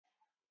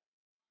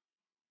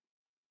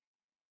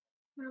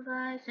Hello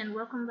guys, and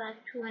welcome back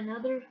to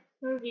another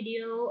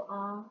video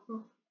of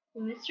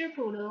Mr.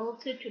 Poodle.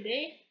 So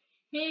today,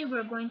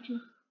 we're going to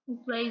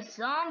play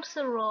Zombs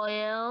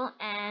Royal,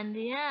 and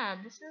yeah,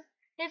 this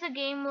is a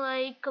game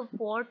like a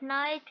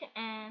Fortnite,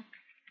 and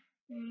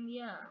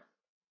yeah,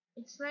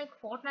 it's like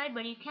Fortnite,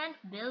 but you can't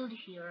build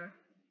here.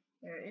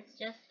 It's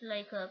just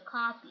like a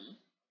copy,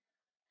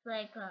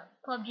 like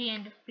PUBG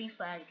and Free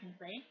Fire you can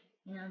play.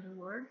 In other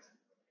words.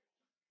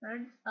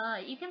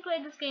 You can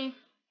play this game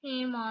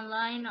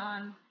online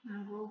on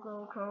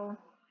Google Chrome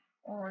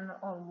or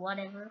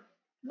whatever.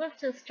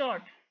 Let's just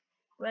start.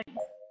 Ready?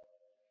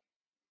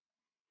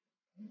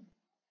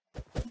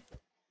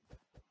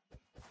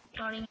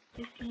 Starting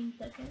in 15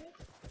 seconds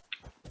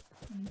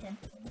and 10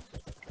 seconds.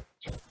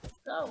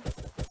 Go!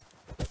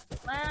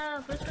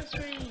 Wow, Christmas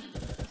tree!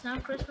 It's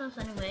not Christmas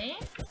anyway.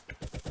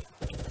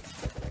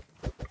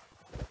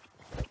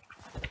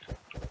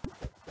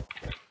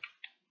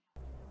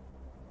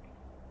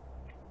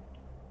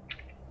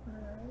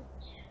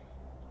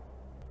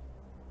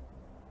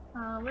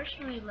 Alright. Where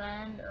should we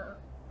land?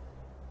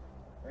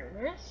 There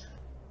it is.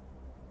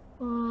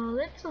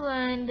 Let's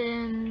land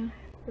in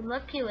the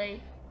Lucky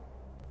Lake.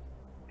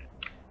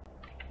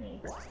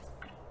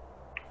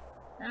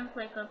 Sounds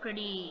like a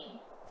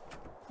pretty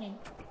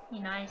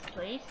nice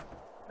place.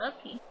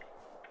 Lucky.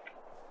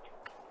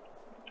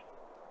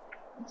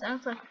 It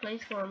sounds like a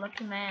place for a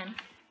lucky man.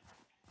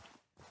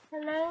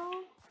 Hello?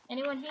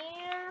 Anyone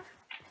here?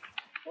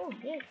 Oh,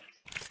 yes.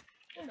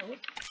 Hello.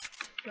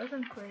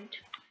 Wasn't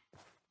great.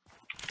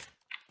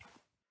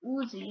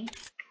 Uzi.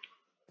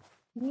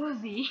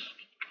 Uzi.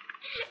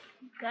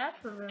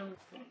 That's a little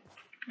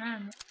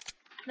man.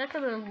 That's a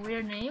little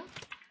weird name.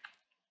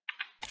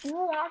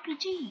 Ooh,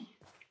 RPG.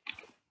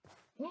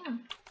 Yeah.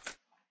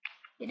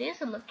 It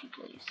is a lucky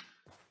place.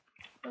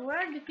 So where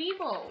are the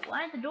people?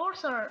 Why the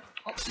doors are?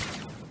 Oh.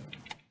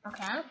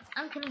 Okay,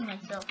 I'm killing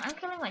myself. I'm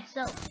killing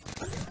myself.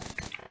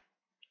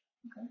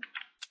 Okay.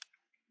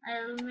 I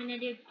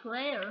eliminated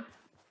player.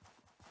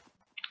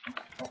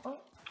 Okay. Oh.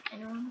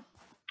 Anyone?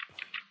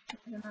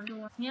 There's another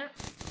one here.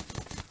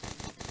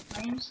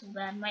 My aim's so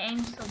bad. My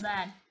aim's so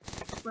bad.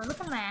 Well, look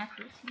at my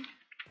accuracy.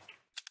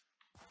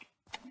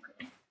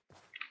 Okay.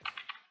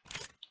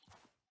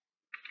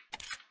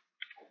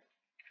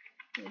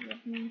 So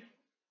let me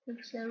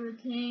fix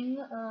everything.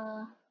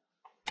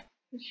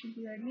 It should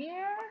be right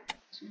here.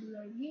 It should be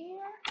right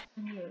here.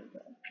 And here we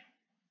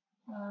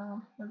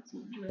go. Let's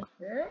see. Do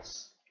this.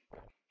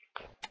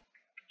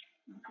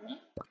 Okay.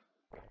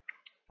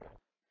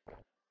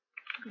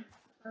 Good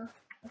stuff.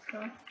 Let's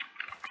go.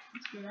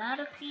 Let's get out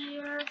of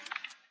here.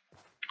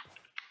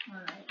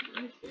 Alright,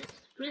 what is this?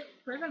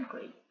 Prison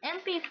crate.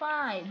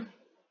 MP5!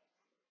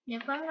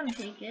 Yep, I'm gonna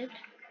take it.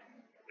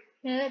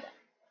 Good.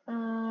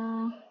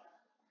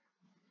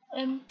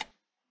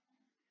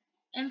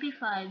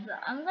 MP5.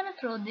 I'm gonna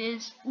throw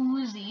this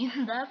Uzi.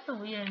 That's a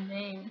weird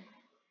name.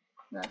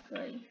 That's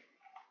why.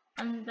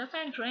 That's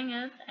why I'm throwing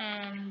it.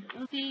 And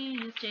Uzi,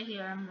 you stay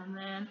here, my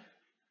man.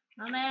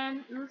 My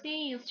man,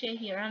 Uzi, you stay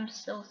here. I'm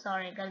so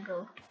sorry. I gotta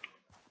go.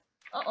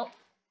 Oh.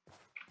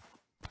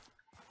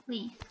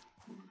 Please.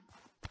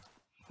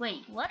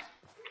 Wait, what?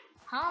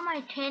 How am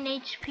I 10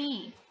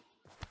 HP?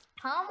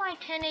 How am I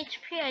 10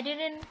 HP? I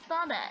didn't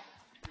saw that.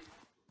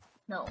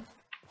 No.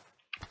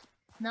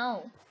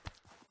 No.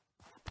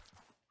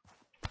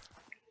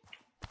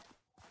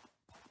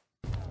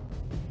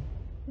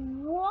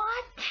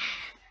 What?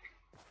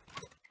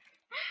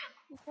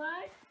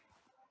 What?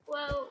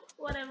 Well,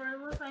 whatever.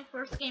 It was my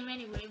first game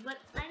anyway, but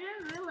I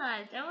didn't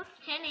realize I was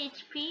 10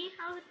 HP.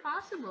 How is it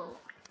possible?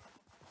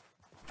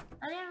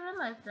 I didn't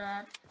realize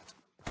that.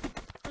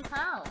 Like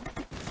how?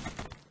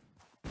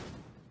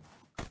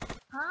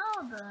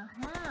 How the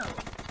hell?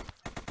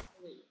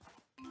 Wait.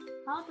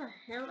 How the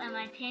hell am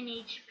I 10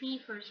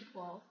 HP first of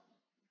all?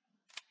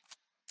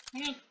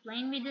 Can you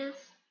explain me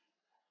this?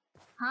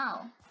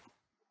 How?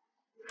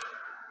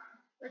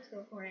 Let's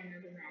go for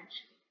another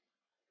match.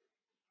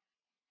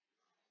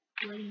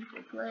 Waiting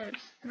for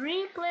players.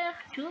 3 players?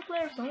 2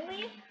 players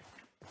only?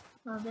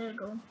 Oh, there you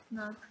go.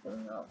 Now it's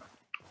going up.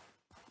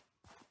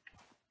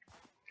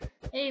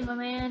 Hey, my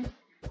man.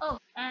 Oh,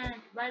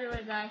 and by the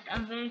way, guys,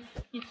 I'm very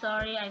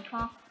sorry. I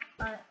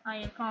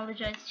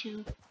apologize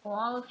to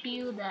all of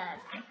you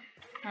that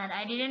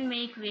I didn't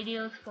make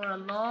videos for a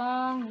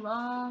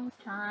long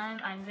time.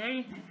 I'm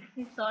very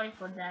sorry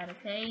for that.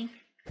 Okay?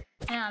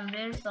 Yeah, I'm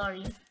very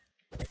sorry.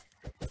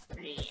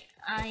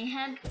 I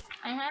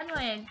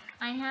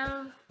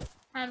have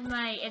had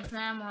my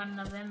exam on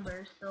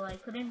November, so I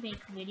couldn't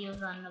make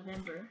videos on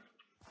November.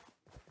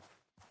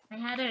 I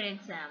had an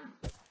exam.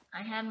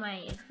 I had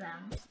my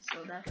exam,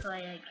 so that's why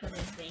I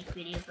couldn't make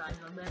videos on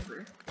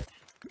November.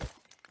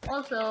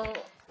 Also,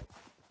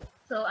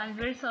 so I'm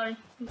very sorry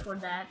for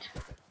that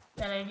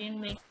I didn't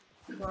make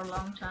for a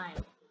long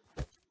time.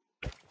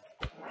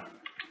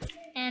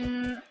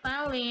 And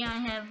finally,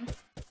 I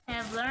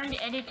have learned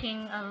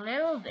editing a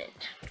little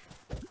bit.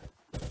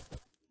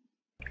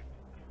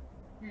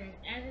 And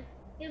as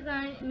you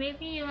guys,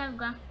 maybe you have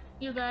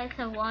you guys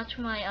have watched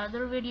my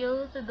other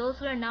videos, those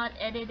were not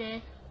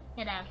edited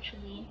yet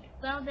actually.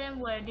 Some of them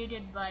were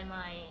edited by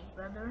my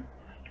brother,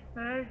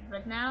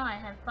 but now I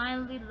have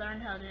finally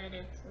learned how to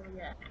edit, so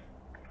yeah.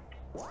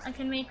 I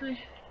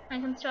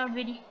can start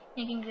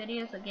making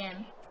videos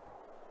again.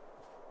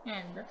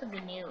 And that's a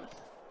good news.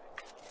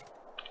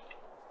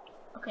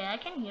 Okay, I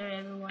can hear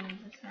everyone in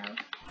this house.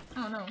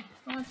 Oh no,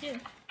 someone's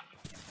here.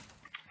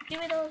 Give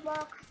me those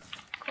blocks.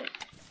 Quick.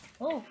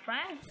 Oh,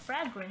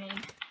 frag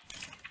grenade.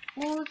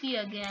 Uzi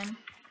again.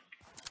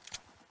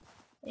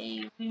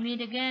 Hey, we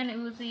meet again,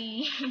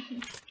 Uzi.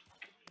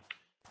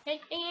 Hey,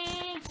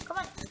 come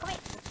on.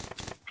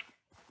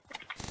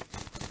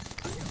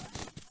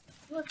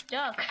 He was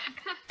stuck.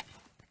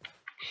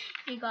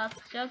 He got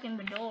stuck in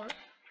the door.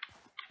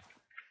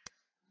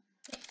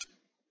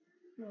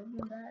 We'll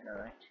do that,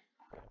 alright.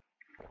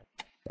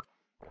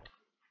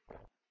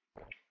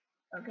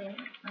 Okay,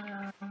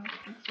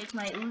 let's take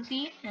my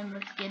Uzi and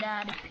let's get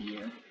out of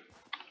here.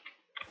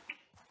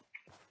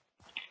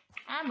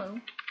 Ammo.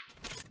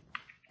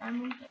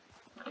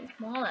 Okay,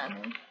 small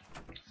ammo.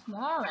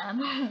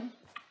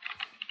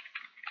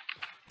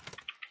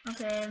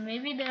 Okay,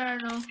 maybe there are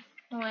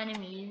no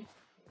enemies.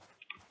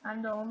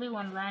 I'm the only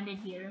one landed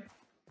here.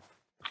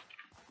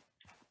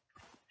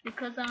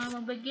 Because I'm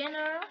a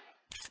beginner?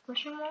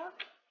 Question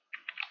mark?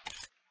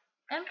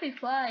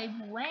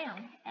 MP5, wow,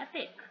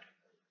 epic.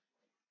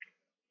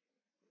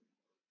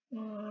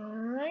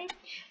 Alright.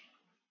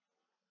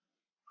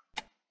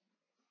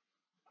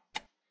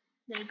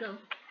 There you go.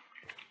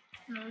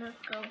 Now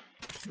let's go.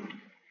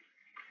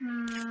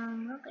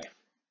 Okay.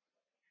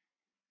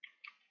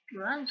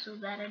 Run so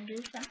bad at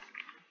this time.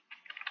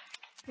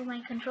 For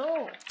my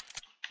control.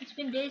 It's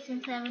been days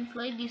since I haven't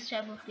played these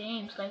type of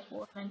games like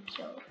Fortnite,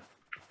 so.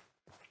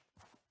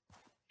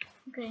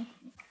 Okay,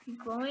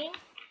 keep going.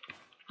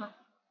 Huh.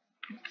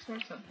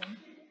 There's something.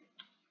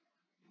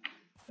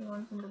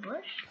 Someone's in the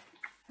bush.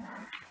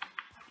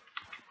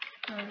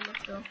 Alright,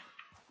 let's go.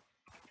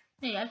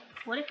 Hey,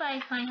 what if I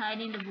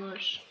hide in the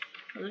bush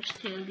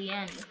till the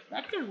end?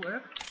 That could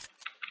work.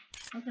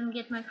 I can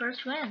get my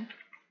first win.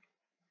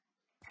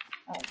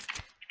 Oh,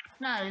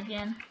 not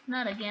again,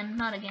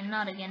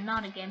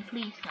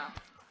 please no.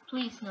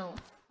 Please no.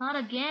 Not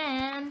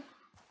again.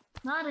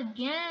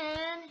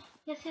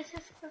 Yes.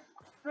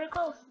 Very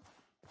close.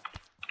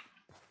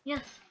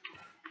 Yes.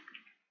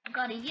 I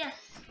got it,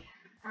 yes.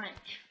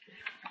 Alright.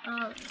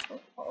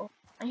 Oh.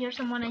 I hear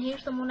someone.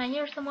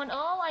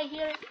 Oh, I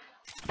hear it.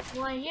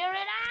 Oh, I hear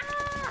it.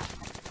 Ah!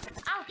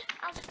 Ouch.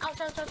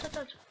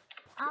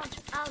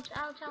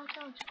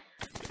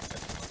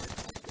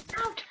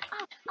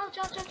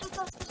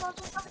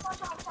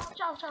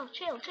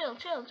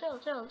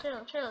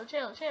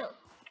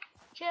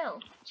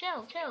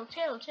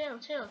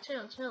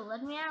 Chill.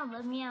 Let me out.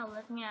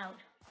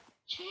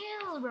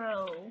 Chill,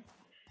 bro.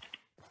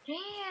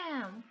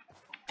 Damn.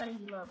 Gotta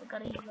heal up.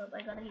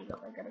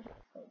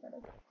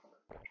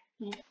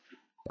 Please.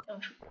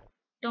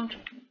 Don't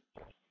shoot me.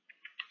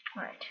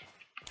 Alright.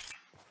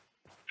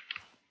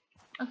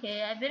 Okay,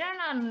 I better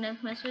not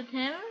mess with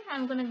him.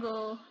 I'm gonna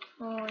go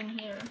in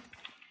here.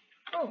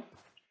 Oh,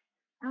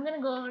 I'm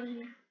gonna go over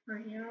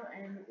here,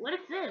 and what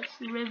is this?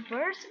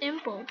 Reverse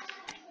impulse.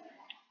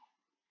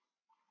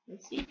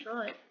 Let's see,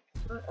 throw it.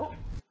 Oh,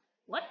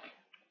 what?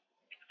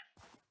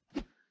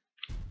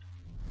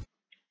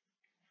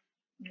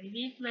 Maybe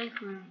it like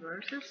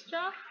reverses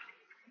stuff?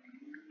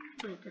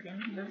 Wait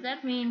again, does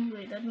that mean,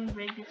 let me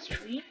break this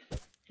tree?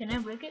 Can I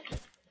break it?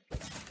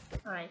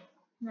 Alright,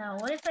 now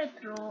what if I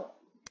throw,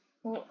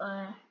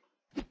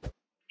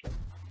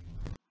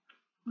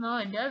 no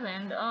it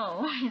doesn't,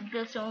 oh, it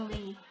just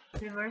only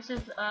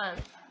reverses us.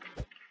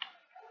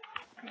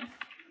 Okay.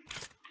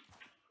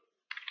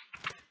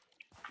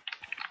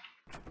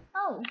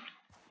 Oh,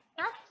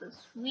 that's a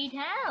sweet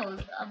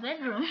house, a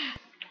bedroom.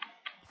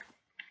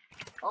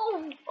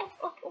 Oh,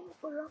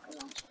 rocket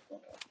launcher.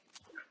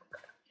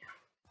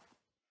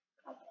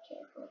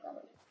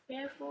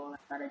 Careful, I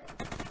got it.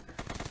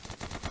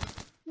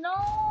 No!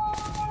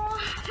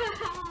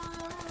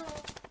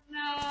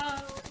 No!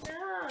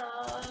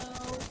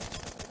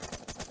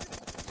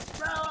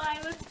 Bro, I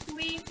was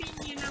sleeping,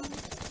 in the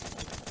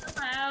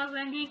house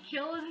and he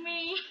killed me.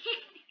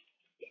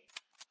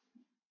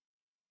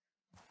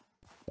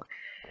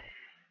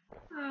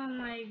 Oh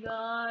my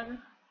god.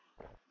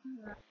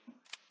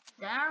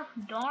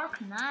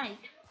 Dark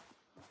night.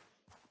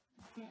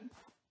 Okay.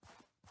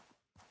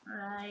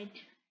 Alright.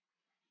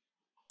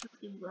 Let's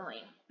keep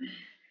going.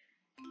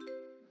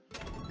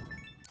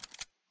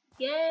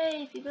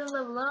 Yay, people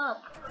level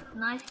up.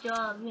 Nice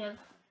job, you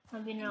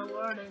have been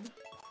rewarded.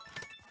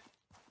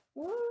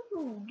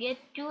 Ooh, get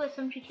 2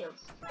 SMG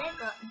kills.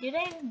 Did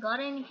I got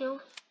any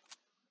kills?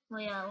 Oh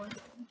yeah,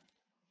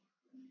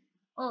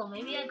 oh,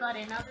 maybe I got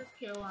another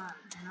kill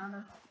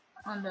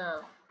on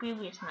the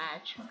previous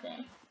match.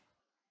 Okay.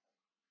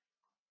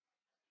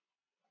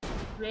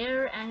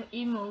 Rare and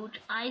emote,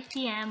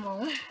 icy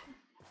ammo.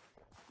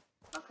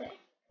 Okay,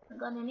 I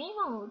got an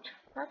emote.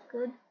 That's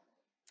good.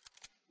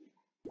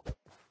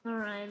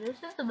 Alright, this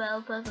is the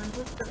battle pass and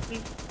this is the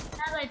free.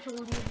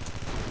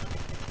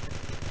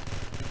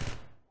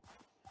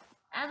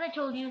 As I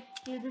told you,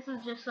 this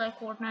is just like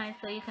Fortnite,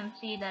 so you can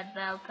see that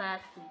battle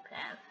pass free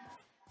pass.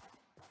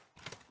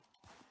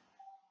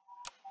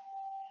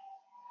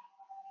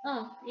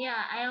 Oh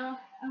yeah, I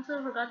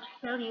also forgot to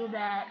tell you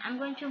that I'm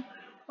going to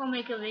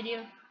make a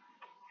video.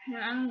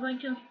 I'm going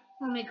to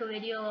make a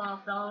video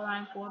of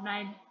Valorant,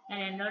 Fortnite,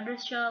 and another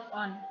shop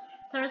on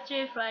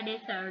Thursday, Friday,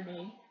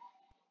 Saturday,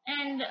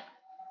 and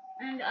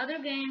other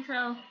games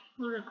I'll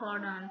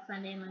record on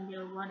Sunday, Monday,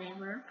 or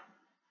whatever.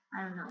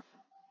 I don't know.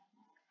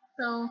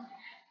 So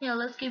yeah,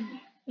 let's keep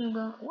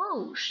going.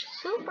 Whoa,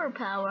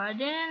 superpower! I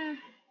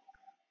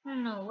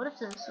don't know what is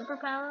the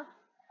superpower.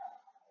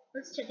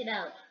 Let's check it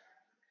out.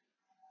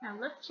 Now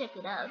let's check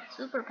it out.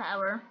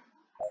 Superpower.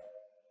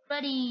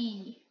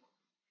 Ready.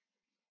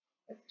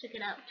 Let's check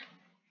it out.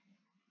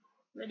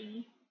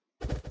 Ready.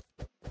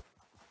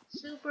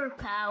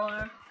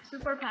 Superpower.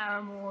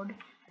 Superpower mode.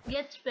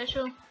 Get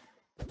special.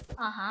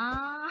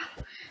 I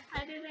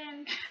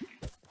didn't.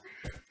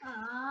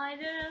 I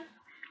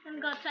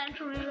didn't got time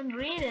to even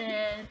read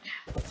it.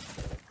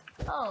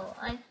 Oh,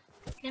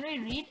 can we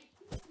read?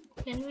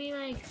 Can we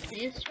like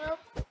say stuff?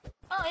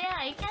 Oh yeah,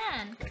 I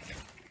can.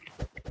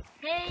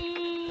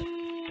 Hey.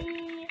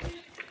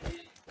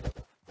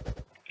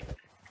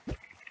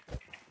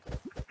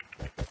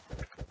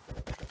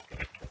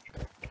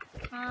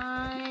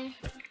 I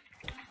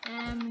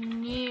am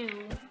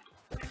new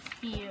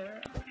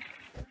here.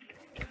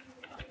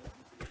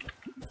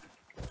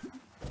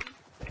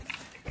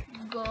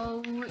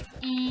 Go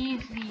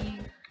easy,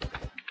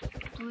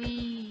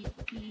 please.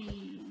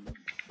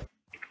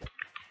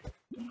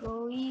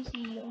 Go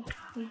easy,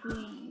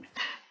 please.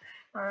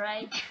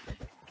 Alright.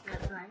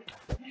 That's right.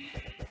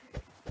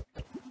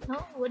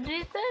 No, what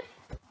did it say?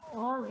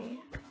 Ori.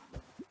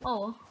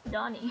 Oh,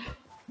 Donnie.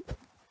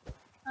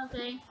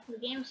 Okay, the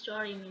game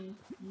starting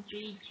in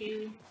 3,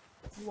 2,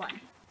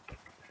 1.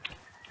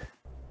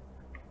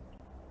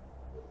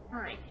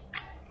 Alright.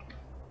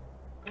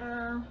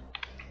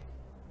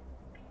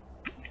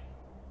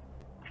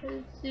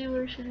 Let's see,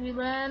 where should we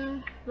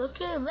land? Look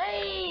at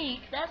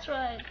lake! That's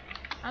right.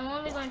 I'm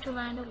only going to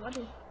land at what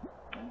is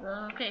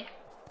okay.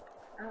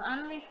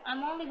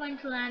 I'm only going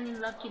to land in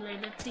Lucky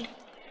Lake. Let's see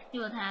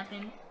what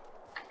happens.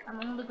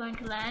 I'm only going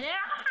to land.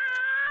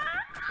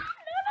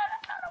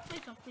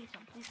 No, please,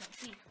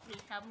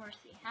 have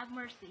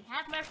mercy.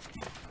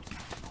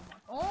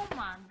 Oh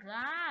my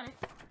god.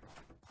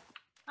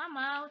 I'm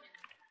out.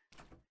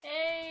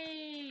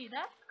 Hey,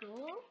 that's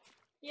cool.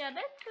 Yeah,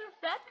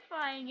 that's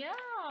fine, yo.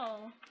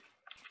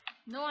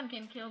 No one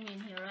can kill me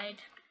in here, right?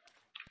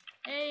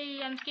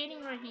 Hey, I'm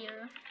skating right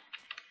here.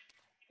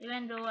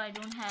 Even though I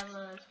don't have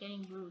a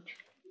skating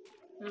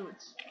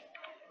boots.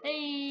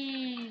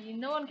 Hey,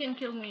 no one can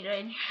kill me,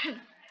 right?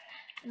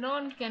 No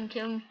one can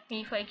kill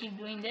me if I keep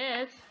doing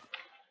this.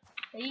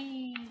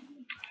 Hey,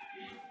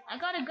 I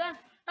got a gun.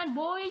 And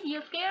boy,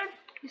 you scared?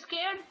 You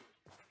scared?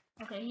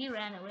 Okay, he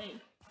ran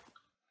away.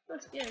 So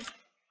scared.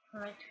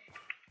 Alright.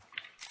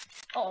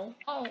 Oh,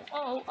 no.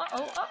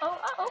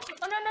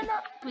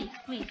 Please.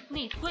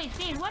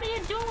 What are you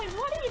doing?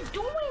 What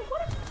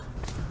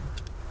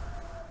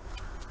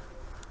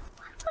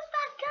was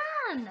that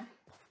gun?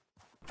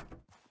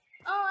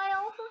 Oh, I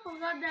also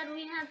forgot that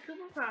we had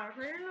superpowers.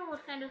 I don't know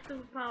what kind of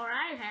superpower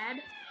I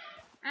had.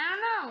 I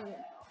don't know.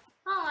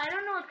 Oh, I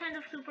don't know what kind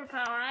of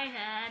superpower I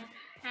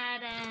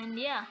had, and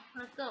yeah,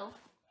 let's go.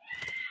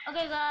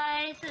 Okay,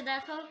 guys, so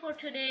that's all for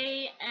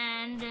today,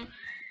 and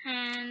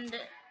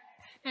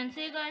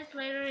see you guys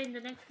later in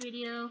the next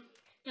video.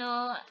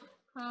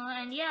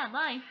 And yeah,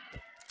 bye.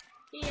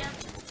 See ya.